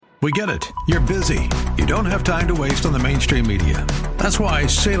We get it. You're busy. You don't have time to waste on the mainstream media. That's why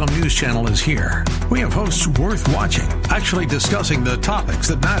Salem News Channel is here. We have hosts worth watching, actually discussing the topics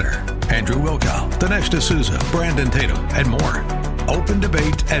that matter. Andrew Wilkow, Dinesh D'Souza, Brandon Tatum, and more. Open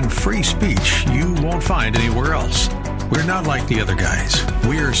debate and free speech you won't find anywhere else. We're not like the other guys.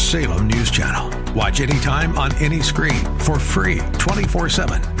 We're Salem News Channel. Watch anytime on any screen for free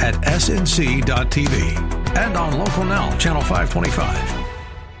 24/7 at snc.tv and on Local Now, Channel 525.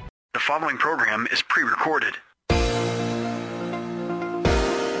 The following program is pre-recorded.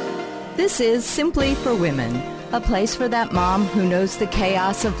 This is Simply for Women, a place for that mom who knows the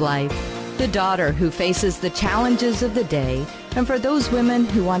chaos of life, the daughter who faces the challenges of the day, and for those women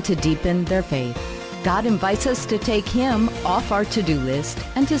who want to deepen their faith. God invites us to take Him off our to-do list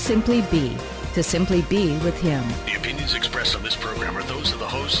and to simply be with Him. The opinions expressed on this program are those of the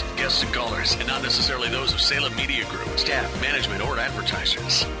hosts, guests, and callers, and not necessarily those of Salem Media Group, staff, management, or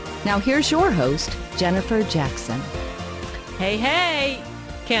advertisers. Now here's your host, Jennifer Jackson. Hey,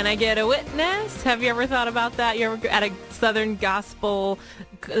 can I get a witness? Have you ever thought about that? You ever at a Southern Gospel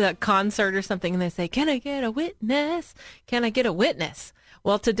concert or something, and they say, can I get a witness? Can I get a witness?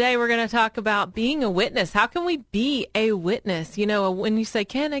 Well, today we're going to talk about being a witness. How can we be a witness? You know, when you say,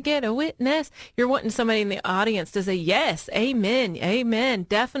 can I get a witness? You're wanting somebody in the audience to say, yes, amen, amen,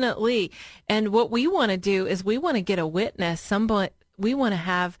 definitely. And what we want to do is we want to get a witness. We want to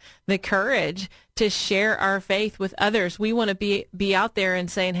have the courage to share our faith with others. We want to be out there and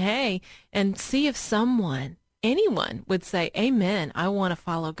saying, hey, and see if anyone would say, amen, I want to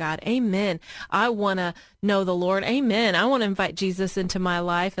follow God. Amen, I want to know the Lord. Amen, I want to invite Jesus into my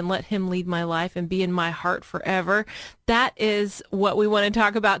life and let Him lead my life and be in my heart forever. That is what we want to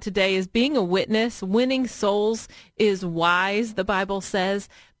talk about today, is being a witness. Winning souls is wise, the Bible says.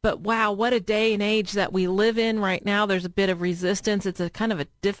 But wow, what a day and age that we live in right now. There's a bit of resistance. It's a kind of a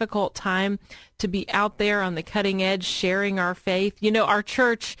difficult time to be out there on the cutting edge sharing our faith. You know, our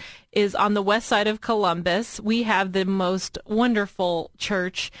church is on the west side of Columbus. We have the most wonderful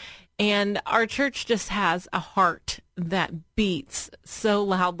church, and our church just has a heart that beats so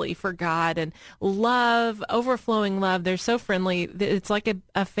loudly for God, and love, overflowing love. They're so friendly. It's like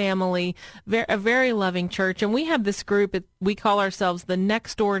a family, a very loving church. And we have this group, we call ourselves the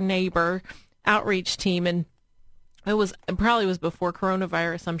Next Door Neighbor Outreach Team. And it probably was before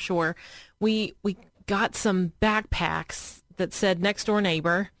coronavirus, I'm sure. We got some backpacks that said Next Door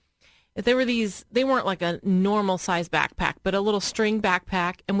Neighbor. They weren't like a normal size backpack, but a little string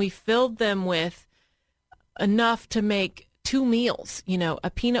backpack. And we filled them with enough to make 2 meals, a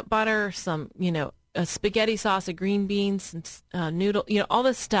peanut butter, some, a spaghetti sauce, a green beans, noodle, all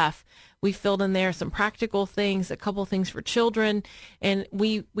this stuff we filled in there, some practical things, a couple things for children. And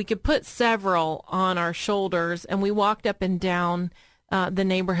we could put several on our shoulders, and we walked up and down the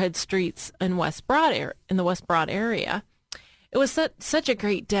neighborhood streets in the West Broad area. It was such a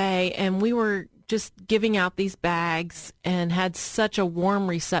great day, and we were just giving out these bags and had such a warm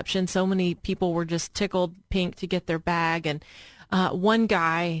reception. So many people were just tickled pink to get their bag. And one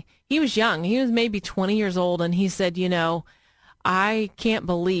guy, he was young. He was maybe 20 years old. And he said, I can't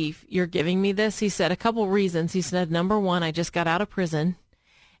believe you're giving me this. He said a couple reasons. He said, number one, I just got out of prison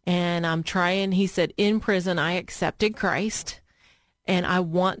and I'm trying. He said, in prison, I accepted Christ and I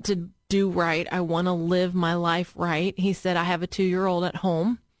want to do right. I want to live my life right. He said, I have a 2-year-old at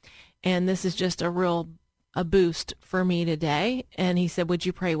home. And this is just a boost for me today. And he said, would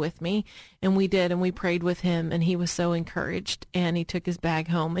you pray with me? And we did, and we prayed with him, and he was so encouraged, and he took his bag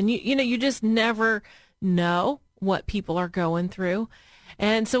home. And you just never know what people are going through.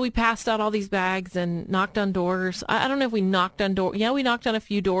 And so we passed out all these bags and knocked on doors. I don't know if we knocked on doors. Yeah, we knocked on a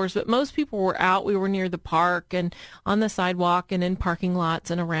few doors, but most people were out. We were near the park and on the sidewalk and in parking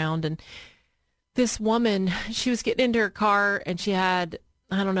lots and around. And this woman, she was getting into her car, and she had,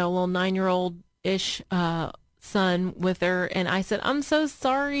 I don't know, a little 9-year-old-ish son with her. And I said, I'm so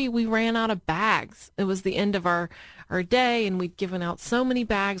sorry, we ran out of bags. It was the end of our day, and we'd given out so many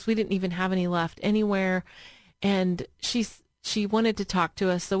bags. We didn't even have any left anywhere. And she wanted to talk to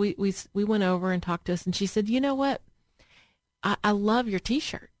us. So we went over and talked to us. And she said, you know what? I love your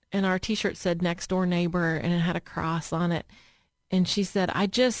T-shirt. And our T-shirt said Next Door Neighbor, and it had a cross on it. And she said, I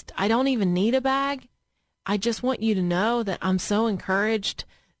don't even need a bag. I just want you to know that I'm so encouraged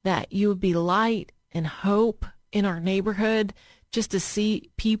that you would be light and hope in our neighborhood, just to see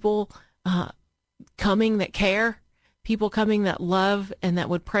people coming that care, people coming that love and that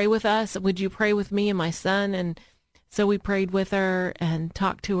would pray with us. Would you pray with me and my son? And so we prayed with her and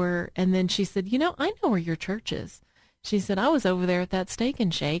talked to her. And then she said, I know where your church is. She said, I was over there at that Steak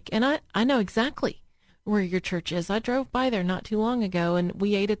and Shake, and I know exactly where your church is. I drove by there not too long ago, and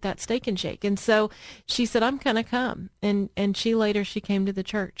we ate at that Steak and Shake. And so she said, I'm going to come. And she came to the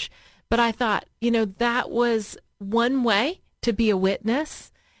church. But I thought, that was one way to be a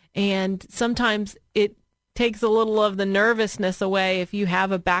witness. And sometimes it takes a little of the nervousness away if you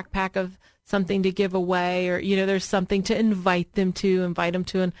have a backpack of something to give away, or, there's something to invite them to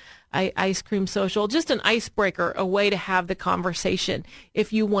an ice cream social, just an icebreaker, a way to have the conversation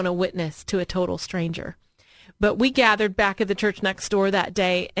if you want to witness to a total stranger. But we gathered back at the church next door that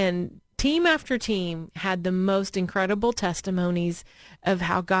day, and team after team had the most incredible testimonies of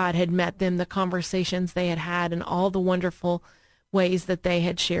how God had met them, the conversations they had had, and all the wonderful ways that they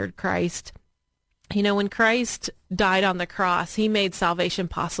had shared Christ. When Christ died on the cross, he made salvation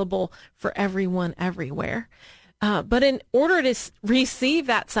possible for everyone everywhere. But in order to receive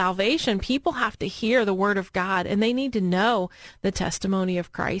that salvation, people have to hear the word of God, and they need to know the testimony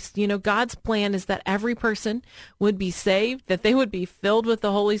of Christ. God's plan is that every person would be saved, that they would be filled with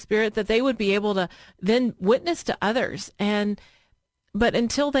the Holy Spirit, that they would be able to then witness to others. But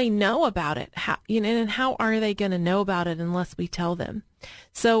until they know about it, how are they going to know about it unless we tell them?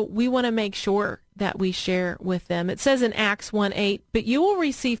 So we want to make sure that we share with them. It says in Acts 1:8, but you will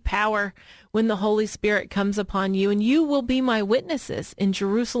receive power when the Holy Spirit comes upon you, and you will be my witnesses in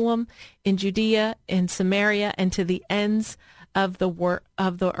Jerusalem, in Judea, in Samaria, and to the ends of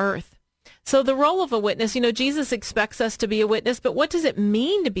the earth. So the role of a witness, Jesus expects us to be a witness, but what does it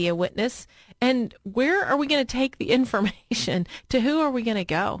mean to be a witness? And where are we going to take the information? To who are we going to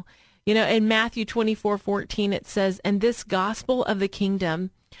go? In Matthew 24:14, it says, and this gospel of the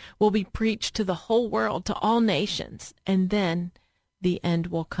kingdom will be preached to the whole world, to all nations, and then the end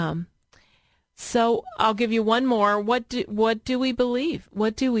will come. So I'll give you one more. What do we believe?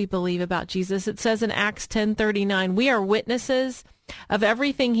 What do we believe about Jesus? It says in Acts 10:39, we are witnesses of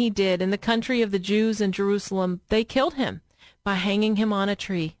everything he did in the country of the Jews in Jerusalem. They killed him by hanging him on a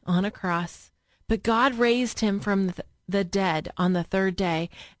tree, on a cross. But God raised him from the dead on the third day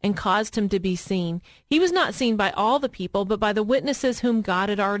and caused him to be seen. He was not seen by all the people, but by the witnesses whom God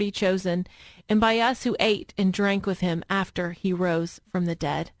had already chosen, and by us who ate and drank with him after he rose from the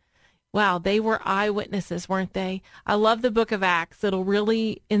dead. Wow, they were eyewitnesses, weren't they? I love the book of Acts. It'll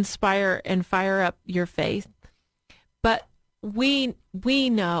really inspire and fire up your faith. But we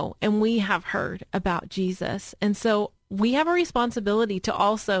know and we have heard about Jesus. And so we have a responsibility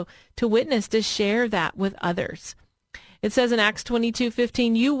to witness, to share that with others. It says in Acts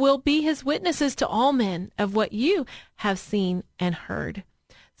 22:15, you will be his witnesses to all men of what you have seen and heard.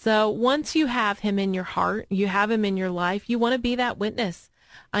 So once you have him in your heart, you have him in your life, you want to be that witness.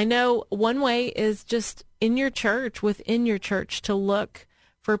 I know one way is just in your church, within your church, to look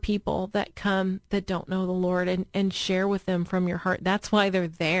for people that come that don't know the Lord and share with them from your heart. That's why they're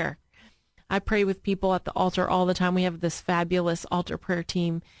there. I pray with people at the altar all the time. We have this fabulous altar prayer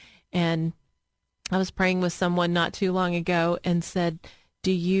team, and I was praying with someone not too long ago and said,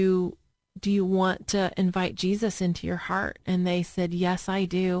 do you want to invite Jesus into your heart? And they said, yes, I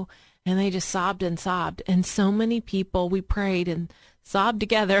do. And they just sobbed and sobbed. And so many people, we prayed and sobbed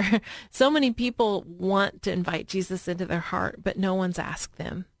together. So many people want to invite Jesus into their heart, but no one's asked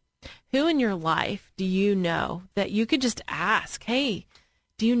them. Who in your life do you know that you could just ask, hey,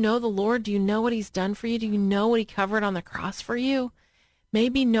 do you know the Lord? Do you know what he's done for you? Do you know what he covered on the cross for you?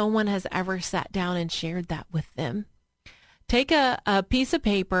 Maybe no one has ever sat down and shared that with them. Take a piece of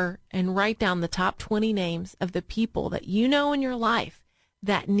paper and write down the top 20 names of the people that you know in your life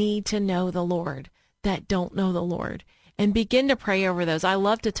that need to know the Lord, that don't know the Lord, and begin to pray over those. I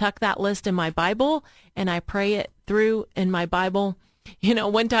love to tuck that list in my Bible, and I pray it through in my Bible.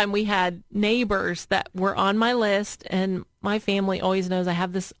 One time we had neighbors that were on my list, and my family always knows I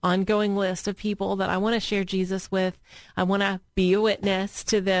have this ongoing list of people that I want to share Jesus with. I want to be a witness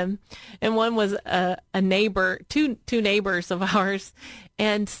to them. And one was a neighbor, two neighbors of ours.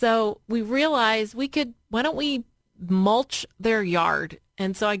 And so we realized why don't we mulch their yard?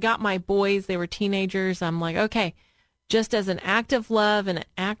 And so I got my boys, they were teenagers. I'm like, okay, just as an act of love and an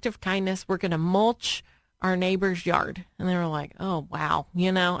act of kindness, we're going to mulch our neighbor's yard. And they were like, oh, wow.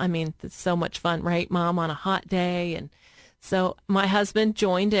 It's so much fun, right, Mom, on a hot day. And so my husband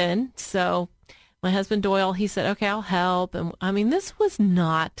joined in. So my husband Doyle, he said, okay, I'll help. And this was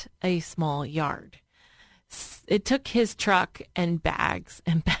not a small yard. It took his truck and bags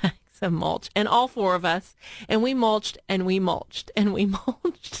of mulch, and all four of us, and we mulched and we mulched and we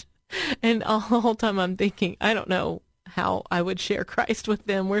mulched. And the whole time I'm thinking, I don't know how I would share Christ with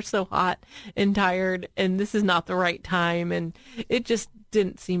them. We're so hot and tired, and this is not the right time, and it just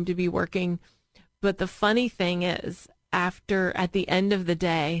didn't seem to be working. But the funny thing is, at the end of the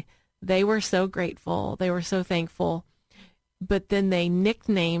day, they were so grateful. They were so thankful. But then they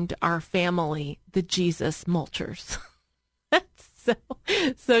nicknamed our family the Jesus Mulchers.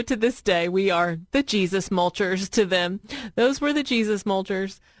 So to this day, we are the Jesus Mulchers to them. Those were the Jesus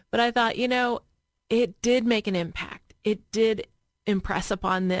Mulchers. But I thought, it did make an impact. It did impress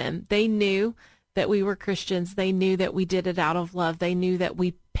upon them. They knew that we were Christians. They knew that we did it out of love. They knew that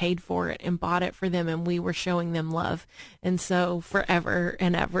we paid for it and bought it for them, and we were showing them love. And so forever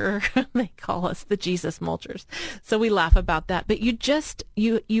and ever, they call us the Jesus Mulchers. So we laugh about that. But you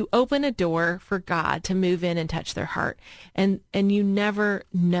open a door for God to move in and touch their heart. And you never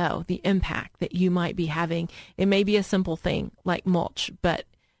know the impact that you might be having. It may be a simple thing like mulch, but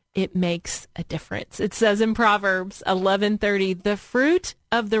it makes a difference. It says in Proverbs 11:30, the fruit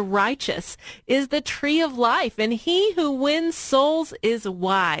of the righteous is the tree of life, and he who wins souls is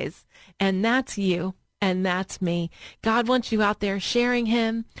wise. And that's you, and that's me. God wants you out there sharing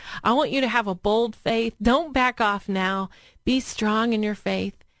him. I want you to have a bold faith. Don't back off now. Be strong in your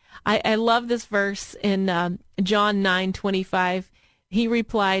faith. I love this verse in John 9:25. He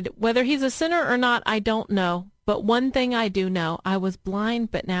replied, whether he's a sinner or not, I don't know. But one thing I do know, I was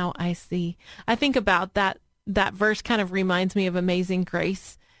blind, but now I see. I think about that verse kind of reminds me of Amazing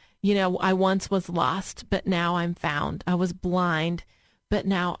Grace. I once was lost, but now I'm found. I was blind, but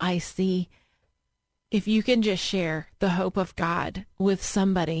now I see. If you can just share the hope of God with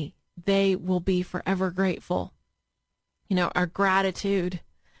somebody, they will be forever grateful. Our gratitude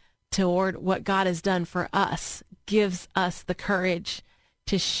toward what God has done for us gives us the courage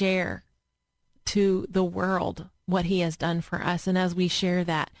to share to the world what he has done for us. And as we share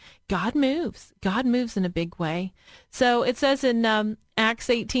that, God moves in a big way. So it says in Acts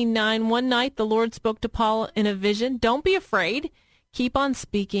 18:9, one night the Lord spoke to Paul in a vision. Don't be afraid. Keep on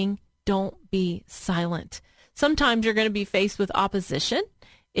speaking. Don't be silent. Sometimes you're going to be faced with opposition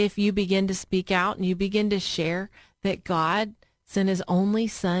if you begin to speak out and you begin to share that God sent his only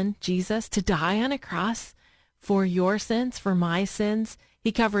son, Jesus, to die on a cross for your sins, for my sins.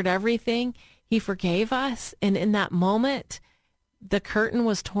 He covered everything. He forgave us. And in that moment, the curtain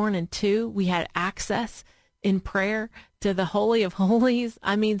was torn in two. We had access in prayer to the Holy of Holies.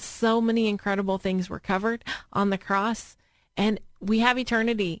 I mean, so many incredible things were covered on the cross. And we have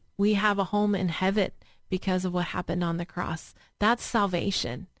eternity. We have a home in heaven because of what happened on the cross. That's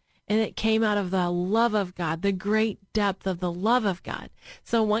salvation. And it came out of the love of God, the great depth of the love of God.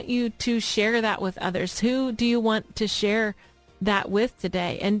 So I want you to share that with others. Who do you want to share that with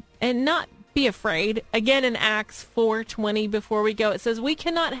today? And not be afraid. Again, in Acts 4:20, before we go, it says, we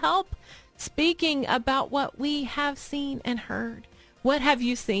cannot help speaking about what we have seen and heard. What have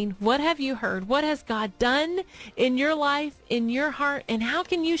you seen? What have you heard? What has God done in your life, in your heart? And how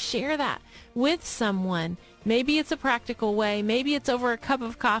can you share that with someone? Maybe it's a practical way. Maybe it's over a cup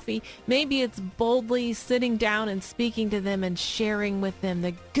of coffee. Maybe it's boldly sitting down and speaking to them and sharing with them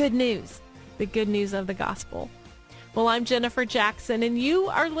the good news of the gospel. Well, I'm Jennifer Jackson, and you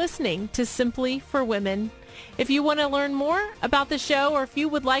are listening to Simply for Women. If you want to learn more about the show, or if you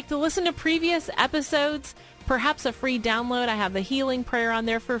would like to listen to previous episodes, perhaps a free download, I have the healing prayer on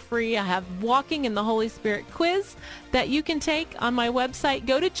there for free. I have Walking in the Holy Spirit quiz that you can take on my website.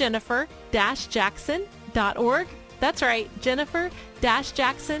 Go to jennifer-jackson.org. That's right,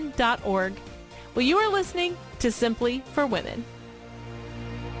 jennifer-jackson.org. Well, you are listening to Simply for Women.